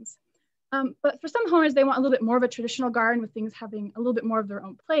things. But for some homeowners, they want a little bit more of a traditional garden with things having a little bit more of their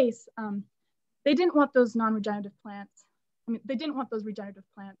own place. They didn't want those non-regenerative plants. I mean, they didn't want those regenerative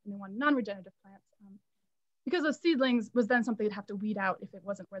plants, and they wanted non-regenerative plants because those seedlings was then something they'd have to weed out if it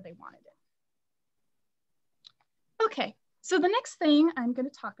wasn't where they wanted it. Okay, so the next thing I'm going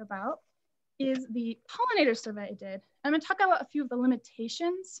to talk about is the pollinator survey I did. I'm going to talk about a few of the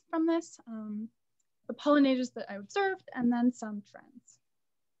limitations from this, the pollinators that I observed, and then some trends.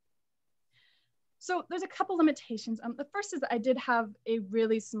 So there's a couple limitations. The first is that I did have a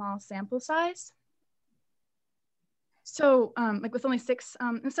really small sample size. So like with only 6,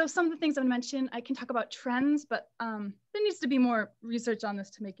 and so some of the things I've mentioned, I can talk about trends, but there needs to be more research on this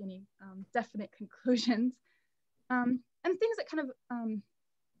to make any definite conclusions. And things that kind of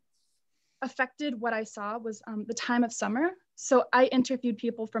affected what I saw was the time of summer. So I interviewed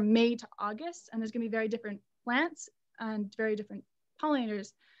people from May to August, and there's gonna be very different plants and very different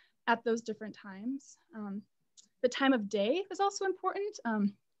pollinators at those different times. The time of day was also important.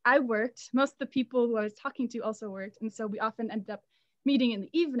 I worked, most of the people who I was talking to also worked, and so we often ended up meeting in the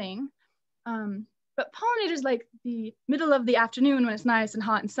evening. But pollinators like the middle of the afternoon when it's nice and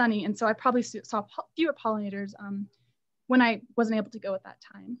hot and sunny, and so I probably saw fewer pollinators when I wasn't able to go at that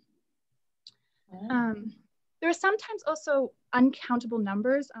time. There are sometimes also uncountable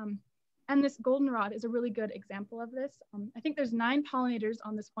numbers, and this goldenrod is a really good example of this. I think there's 9 pollinators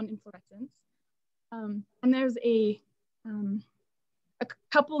on this one inflorescence, and there's a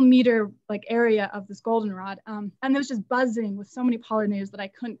couple meter like area of this goldenrod, and it was just buzzing with so many pollinators that I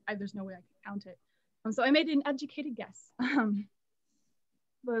couldn't, there's no way I could count it. So I made an educated guess,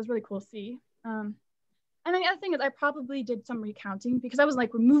 but it was really cool to see. And the other thing is I probably did some recounting because I was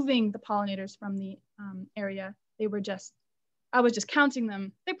like removing the pollinators from the area. They were just, I was just counting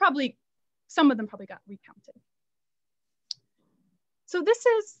them. They probably, some of them probably got recounted. So this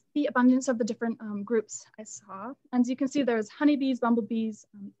is the abundance of the different groups I saw. And as you can see, there's honeybees, bumblebees,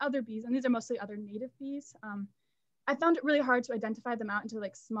 other bees, and these are mostly other native bees. I found it really hard to identify them out into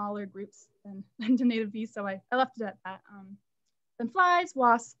like smaller groups than to native bees, so I left it at that. Then flies,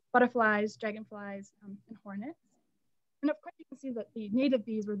 wasps, butterflies, dragonflies, and hornets. And of course, you can see that the native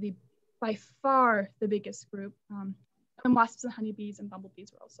bees were by far the biggest group. And wasps and honeybees and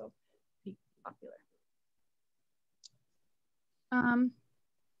bumblebees were also pretty popular.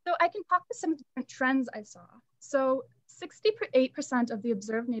 So I can talk to some different trends I saw. So 68% of the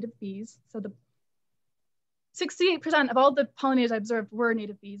observed native bees, so the 68% of all the pollinators I observed were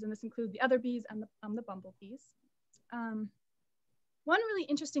native bees, and this included the other bees and the bumblebees. One really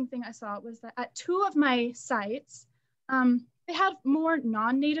interesting thing I saw was that at 2 of my sites, they had more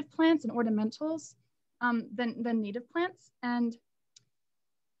non-native plants and ornamentals than native plants. And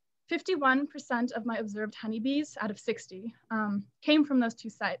 51% of my observed honeybees out of 60 came from those 2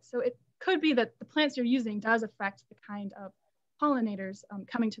 sites. So it could be that the plants you're using does affect the kind of pollinators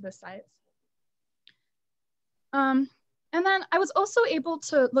coming to the sites. And then I was also able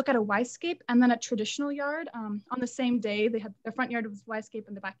to look at a Wisescape and then a traditional yard on the same day. They had their front yard was Wisescape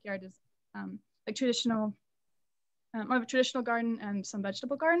and the backyard is like traditional, more of a traditional garden and some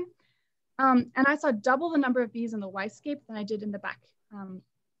vegetable garden. And I saw double the number of bees in the Wisescape than I did in the back,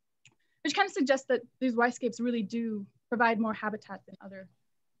 which kind of suggests that these Wisescapes really do provide more habitat than other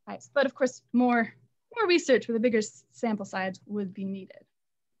types. But of course, more research with a bigger sample size would be needed.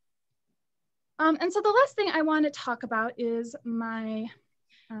 And so the last thing I want to talk about is my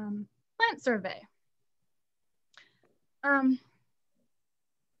plant survey. So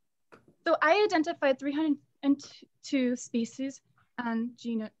I identified 302 species and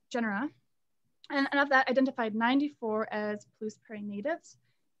genera, and of that identified 94 as Palouse Prairie natives,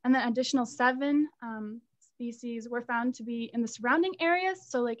 and then additional 7 species were found to be in the surrounding areas,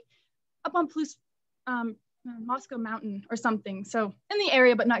 so like up on Palouse Moscow Mountain or something. So in the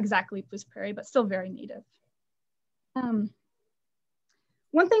area, but not exactly Palouse Prairie, but still very native.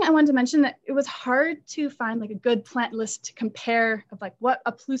 One thing I wanted to mention that it was hard to find like a good plant list to compare of like what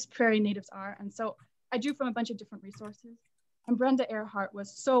a Palouse Prairie natives are. And so I drew from a bunch of different resources. And Brenda Earhart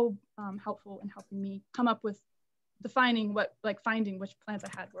was so helpful in helping me come up with defining what, like finding which plants I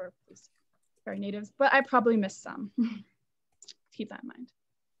had were Palouse Prairie natives, but I probably missed some. Keep that in mind.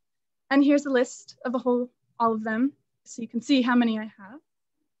 And here's a list of all of them, so you can see how many I have.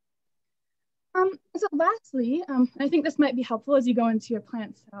 So lastly, I think this might be helpful as you go into your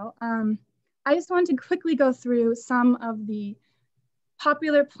plant cell. I just wanted to quickly go through some of the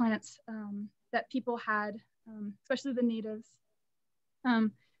popular plants that people had, especially the natives,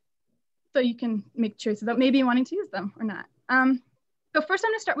 so you can make choices about maybe wanting to use them or not. So first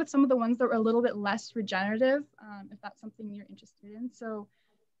I'm gonna start with some of the ones that were a little bit less regenerative, if that's something you're interested in. So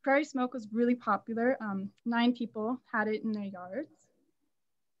prairie smoke was really popular. 9 people had it in their yards.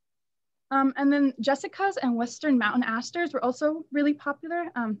 And then Jessicas and Western mountain asters were also really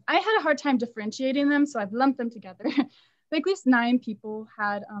popular. I had a hard time differentiating them, so I've lumped them together. But at least 9 people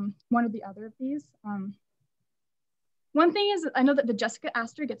had one or the other of these. One thing is I know that the Jessica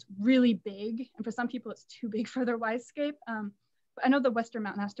aster gets really big, and for some people it's too big for their Wisescape. But I know the Western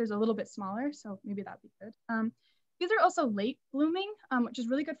mountain aster is a little bit smaller, so maybe that'd be good. These are also late blooming, which is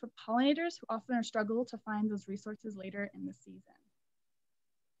really good for pollinators who often are struggle to find those resources later in the season.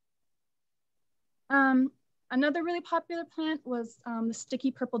 Another really popular plant was the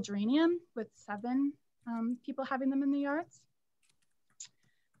sticky purple geranium, with 7 people having them in the yards.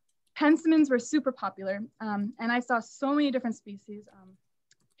 Pensimons were super popular, and I saw so many different species. I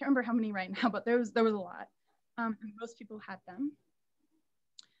can't remember how many right now, but there was a lot. And most people had them.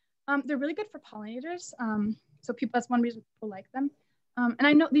 They're really good for pollinators, so that's one reason people like them. And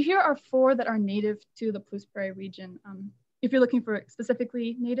I know here are 4 that are native to the Palouse Prairie region, if you're looking for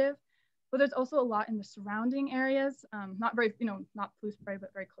specifically native. But there's also a lot in the surrounding areas, not very, not Palouse Prairie,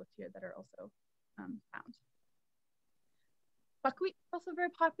 but very close here that are also found. Buckwheat is also very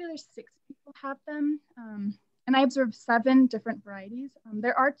popular. 6 people have them. And I observed 7 different varieties.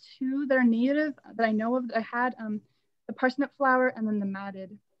 There are 2 that are native that I know of that I had, the parsnip flower and then the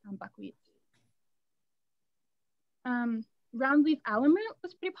matted buckwheat. Roundleaf alum root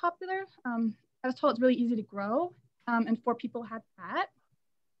was pretty popular. I was told it's really easy to grow, and 4 people had that.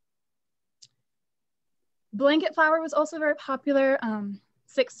 Blanket flower was also very popular.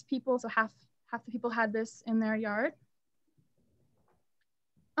 6 people, so half the people had this in their yard.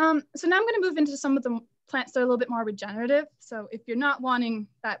 So now I'm going to move into some of the plants that are a little bit more regenerative. So if you're not wanting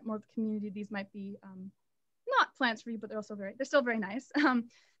that more of the community, these might be not plants for you, but they're still very nice.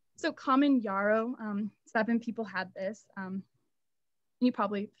 So common yarrow, 7 people had this. You've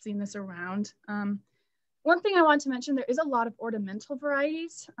probably seen this around. One thing I want to mention, there is a lot of ornamental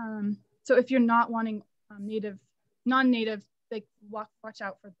varieties. So if you're not wanting non-native, like watch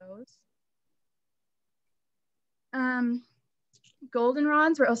out for those.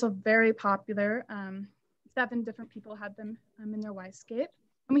 Goldenrods were also very popular. 7 different people had them in their Wisescape.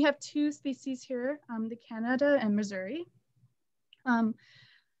 And we have 2 species here, the Canada and Missouri.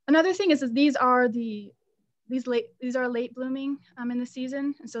 Another thing is these are late blooming in the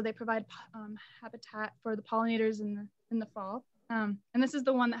season, and so they provide habitat for the pollinators in the fall. And this is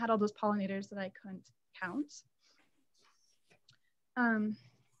the one that had all those pollinators that I couldn't count.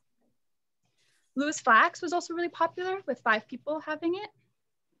 Lewis flax was also really popular, with 5 people having it.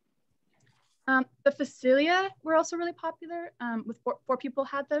 The Phacelia were also really popular, with 4 people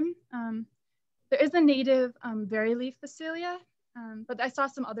had them. There is a native berry leaf Phacelia, but I saw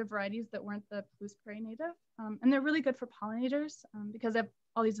some other varieties that weren't the Palouse Prairie native, and they're really good for pollinators because they have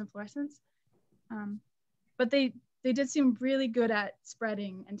all these inflorescence. But they did seem really good at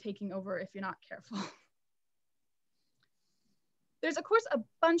spreading and taking over if you're not careful. There's, of course, a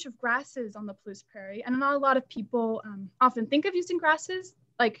bunch of grasses on the Palouse Prairie, and not a lot of people often think of using grasses,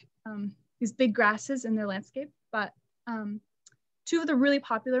 like these big grasses in their landscape, but 2 of the really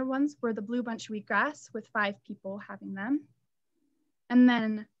popular ones were the blue bunch wheatgrass, with 5 people having them. And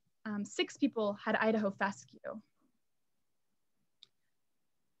then 6 people had Idaho fescue.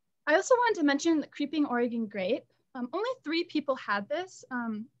 I also wanted to mention the creeping Oregon grape. Only 3 people had this,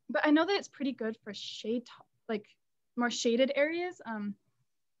 but I know that it's pretty good for shade, like more shaded areas.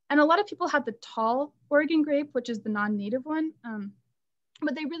 And a lot of people had the tall Oregon grape, which is the non-native one,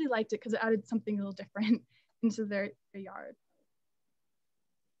 but they really liked it because it added something a little different into their yard.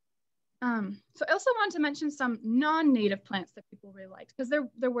 So I also wanted to mention some non-native plants that people really liked, because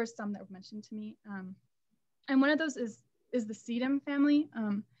there were some that were mentioned to me. And one of those is the sedum family.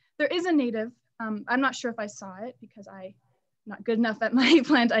 There is a native. I'm not sure if I saw it because I'm not good enough at my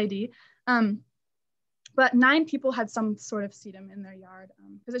plant ID. But 9 people had some sort of sedum in their yard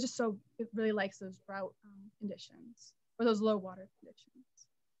because it really likes those drought conditions, or those low water conditions.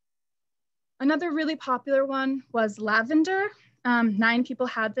 Another really popular one was lavender. 9 people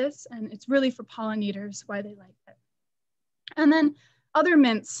had this, and it's really for pollinators, why they like it. And then other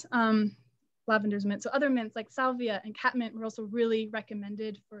mints, lavender's mint, so other mints like salvia and catmint were also really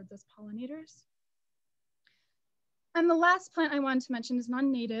recommended for those pollinators. And the last plant I wanted to mention is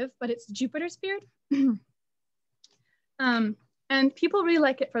non-native, but it's Jupiter's beard. And people really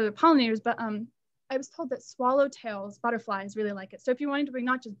like it for their pollinators, but I was told that swallowtails, butterflies, really like it. So if you're wanting to bring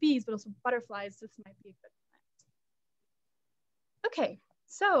not just bees, but also butterflies, this might be a good plant. Okay,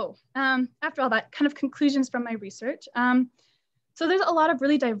 so after all that, kind of conclusions from my research. So there's a lot of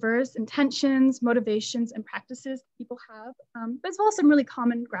really diverse intentions, motivations, and practices people have, but as well as some really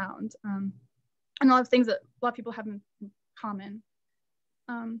common ground and a lot of things that a lot of people have in common.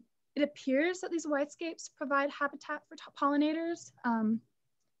 It appears that these whitescapes provide habitat for pollinators,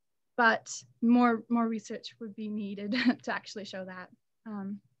 but more research would be needed to actually show that.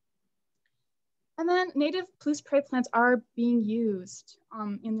 And then native Palouse prairie plants are being used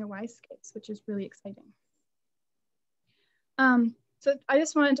in their Wisescapes, which is really exciting. So I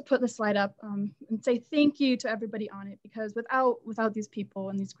just wanted to put this slide up and say thank you to everybody on it, because without these people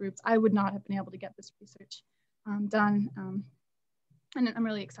and these groups, I would not have been able to get this research done. And I'm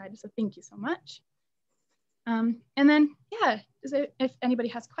really excited, so thank you so much. And then, yeah, if anybody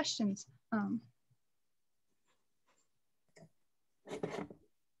has questions. And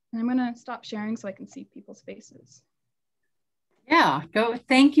I'm gonna stop sharing so I can see people's faces. Yeah,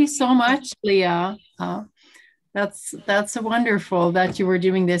 thank you so much, Leah. That's wonderful that you were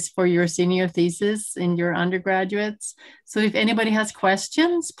doing this for your senior thesis in your undergraduates. So if anybody has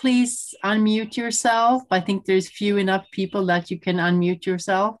questions, please unmute yourself. I think there's few enough people that you can unmute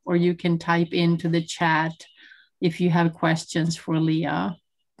yourself, or you can type into the chat if you have questions for Leah.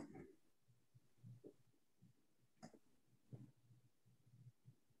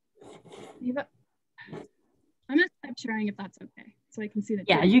 I'm gonna stop sharing if that's okay, so I can see the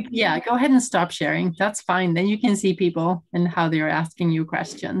chat. Yeah, yeah, go ahead and stop sharing. That's fine. Then you can see people and how they're asking you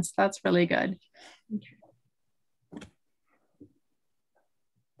questions. That's really good. Okay.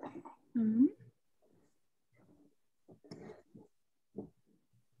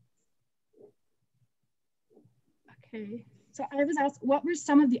 Okay, so I was asked, what were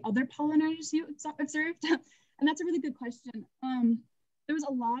some of the other pollinators you observed? And that's a really good question. There was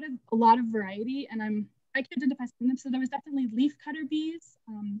a lot of variety, and I can identify some of them. So there was definitely leafcutter bees,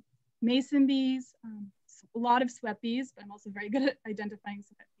 mason bees, a lot of sweat bees, but I'm also very good at identifying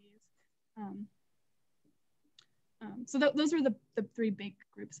sweat bees. So those were the three big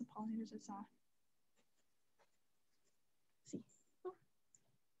groups of pollinators I saw.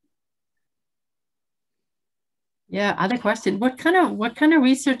 Yeah, other question. What kind of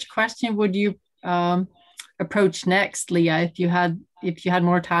research question would you approach next, Leah, if you had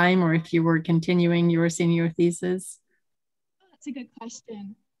more time, or if you were continuing your senior thesis? Oh, that's a good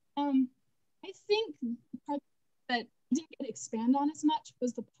question. I think the part that didn't get expand on as much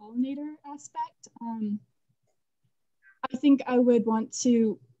was the pollinator aspect. I think I would want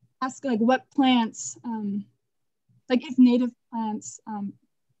to ask, like, what plants, like if native plants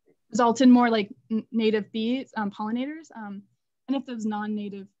result in more like native bees, pollinators, and if those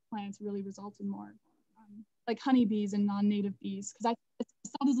non-native plants really result in more like honeybees and non-native bees, because I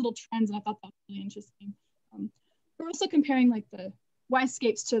saw those little trends and I thought that was really interesting. We're also comparing like the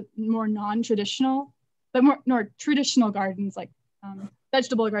Wisescapes to more non-traditional, but more traditional gardens, like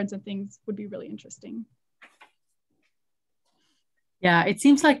vegetable gardens and things would be really interesting. Yeah, it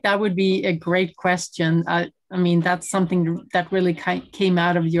seems like that would be a great question. I mean, that's something that really came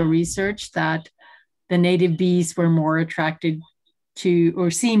out of your research, that the native bees were more attracted to, or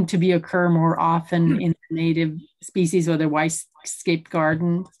seem to be occur more often in the native species or the Wisescape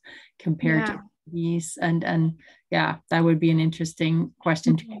gardens compared to bees. And yeah, that would be an interesting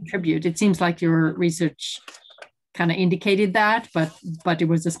question to contribute. It seems like your research kind of indicated that, but it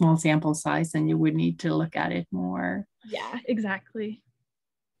was a small sample size and you would need to look at it more. Yeah, exactly.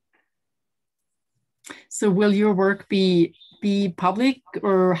 So will your work be public,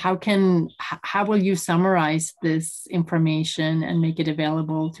 or how will you summarize this information and make it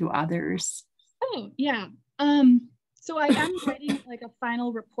available to others? Oh, yeah. So I am writing like a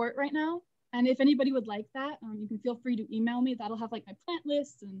final report right now. And if anybody would like that, you can feel free to email me. That'll have like my plant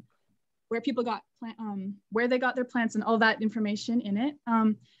list and where people got where they got their plants and all that information in it.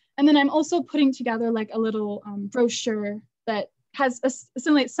 And then I'm also putting together like a little brochure that has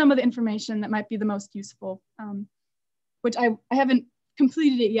assimilates some of the information that might be the most useful, which I haven't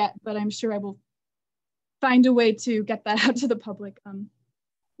completed it yet, but I'm sure I will find a way to get that out to the public.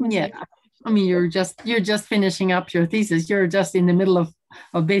 Yeah, I mean, you're just finishing up your thesis. You're just in the middle of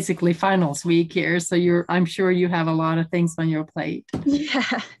basically finals week here, so I'm sure you have a lot of things on your plate. Yeah,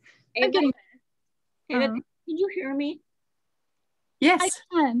 I'm getting there. Can you hear me? Yes,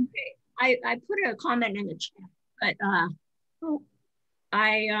 I can. Okay. I put a comment in the chat, but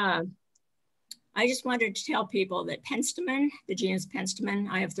I just wanted to tell people that penstemon, the genus penstemon,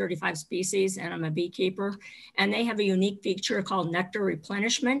 I have 35 species and I'm a beekeeper, and they have a unique feature called nectar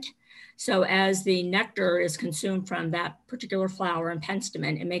replenishment. So as the nectar is consumed from that particular flower in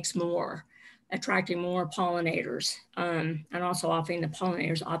penstemon, it makes more, attracting more pollinators, and also offering the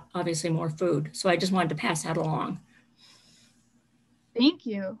pollinators obviously more food. So I just wanted to pass that along. Thank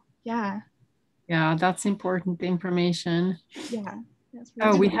you. Yeah. Yeah, that's important information. Yeah.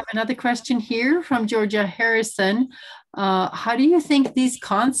 Oh, we have another question here from Georgia Harrison. How do you think these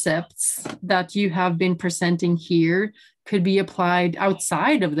concepts that you have been presenting here could be applied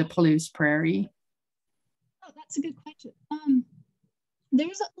outside of the Palouse Prairie? Oh, that's a good question.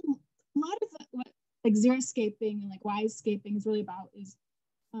 There's a lot of what like xeriscaping and like wisescaping is really about is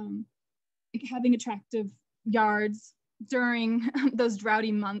like having attractive yards during those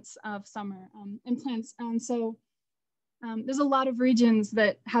droughty months of summer and plants. So there's a lot of regions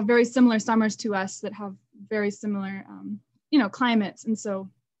that have very similar summers to us that have very similar, climates. And so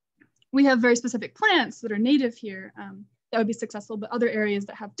we have very specific plants that are native here that would be successful, but other areas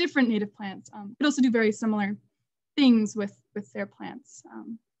that have different native plants could also do very similar things with their plants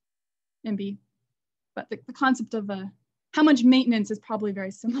but the concept of how much maintenance is probably very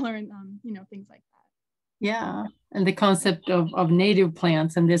similar and, things like that. Yeah, and the concept of native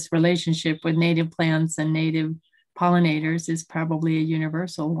plants and this relationship with native plants and native pollinators is probably a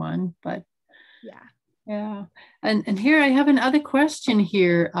universal one, but yeah. And here I have another question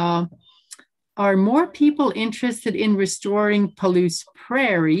here. Are more people interested in restoring Palouse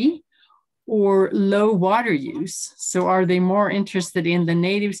Prairie or low water use? So are they more interested in the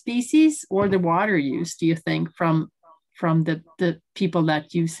native species or the water use, do you think, from the people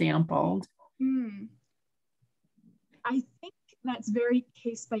that you sampled? I think that's very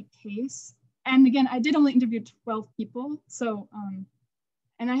case by case. And again, I did only interview 12 people. So,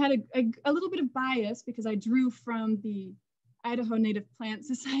 and I had a little bit of bias because I drew from the Idaho Native Plant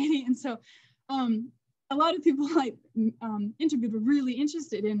Society. And so a lot of people I interviewed were really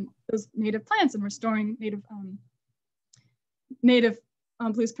interested in those native plants and restoring native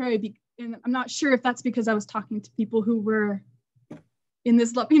Palouse Prairie. And I'm not sure if that's because I was talking to people who were in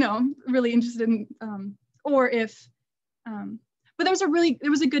this, really interested in, or if, but there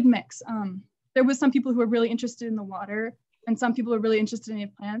was a good mix. There was some people who were really interested in the water, and some people were really interested in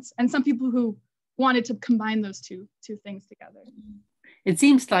native plants, and some people who wanted to combine those two things together. It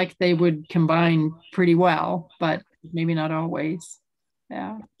seems like they would combine pretty well, but maybe not always.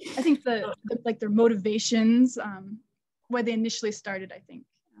 Yeah. I think their motivations, where they initially started, I think,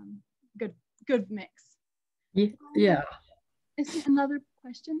 good mix. Yeah. Is there another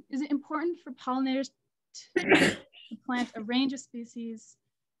question? Is it important for pollinators to plant a range of species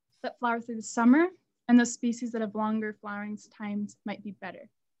that flower through the summer, and those species that have longer flowering times might be better?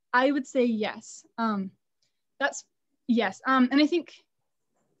 I would say yes. That's yes. And I think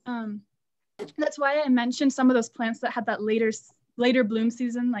that's why I mentioned some of those plants that had that later bloom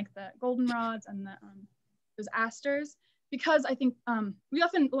season, like the goldenrods and those asters, because I think we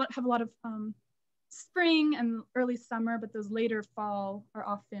often have a lot of spring and early summer, but those later fall are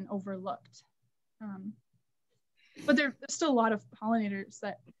often overlooked. But there's still a lot of pollinators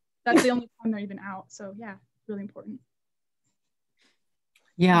that's the only time they're even out. So yeah, really important.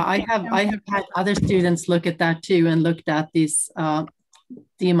 Yeah, I have had other students look at that too, and looked at this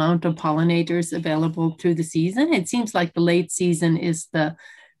the amount of pollinators available through the season. It seems like the late season is the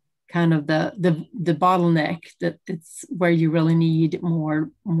kind of the bottleneck, that it's where you really need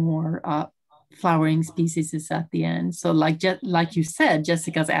more flowering species is at the end. So like you said,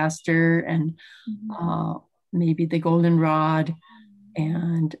 Jessica's aster and maybe the goldenrod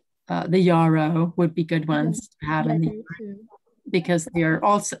and the yarrow would be good ones to have in the year, because they're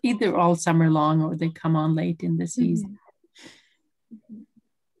also either all summer long or they come on late in the season.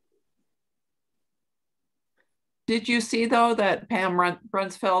 Did you see though that Pam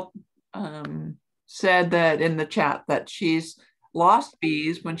Brunsfeld said that in the chat that she's lost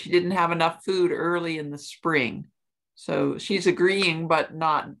bees when she didn't have enough food early in the spring? So she's agreeing, but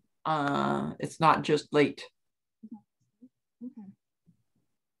not it's not just late.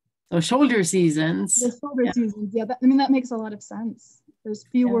 So shoulder seasons. The shoulder seasons, yeah. That makes a lot of sense. There's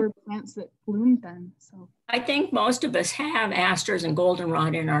fewer plants that bloom then. So I think most of us have asters and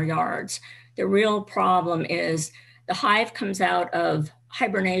goldenrod in our yards. The real problem is the hive comes out of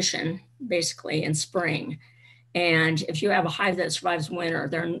hibernation, basically in spring. And if you have a hive that survives winter,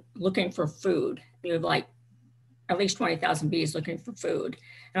 they're looking for food. You have like at least 20,000 bees looking for food.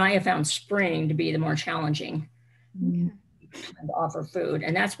 And I have found spring to be the more challenging time to offer food.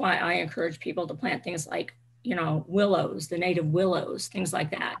 And that's why I encourage people to plant things like, willows, the native willows, things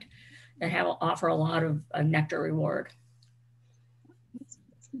like that. that offer a lot of nectar reward.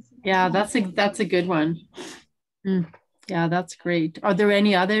 Yeah, that's a good one. Yeah, that's great. Are there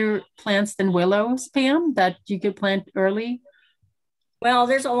any other plants than willows, Pam, that you could plant early? Well,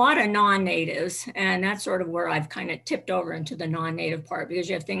 there's a lot of non-natives, and that's sort of where I've kind of tipped over into the non-native part, because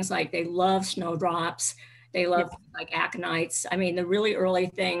you have things like they love snowdrops, they love like aconites. I mean, the really early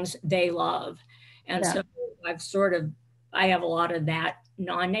things they love. And so I have a lot of that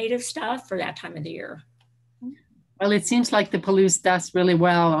non-native stuff for that time of the year. Well, it seems like the Palouse does really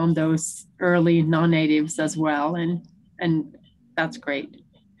well on those early non-natives as well, and that's great.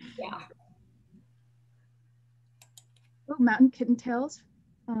 Yeah. Oh, mountain kittentails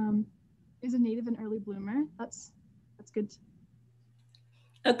is a native and early bloomer. That's good.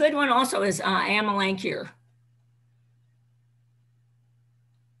 A good one also is Amelanchier.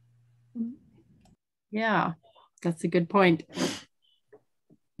 Yeah, that's a good point.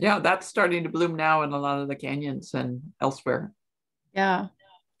 Yeah, that's starting to bloom now in a lot of the canyons and elsewhere. Yeah,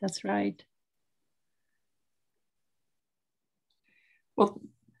 that's right. Well,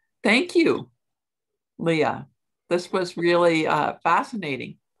 thank you, Leah. This was really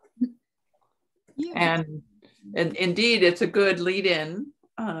fascinating. And indeed, it's a good lead in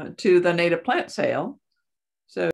to the native plant sale.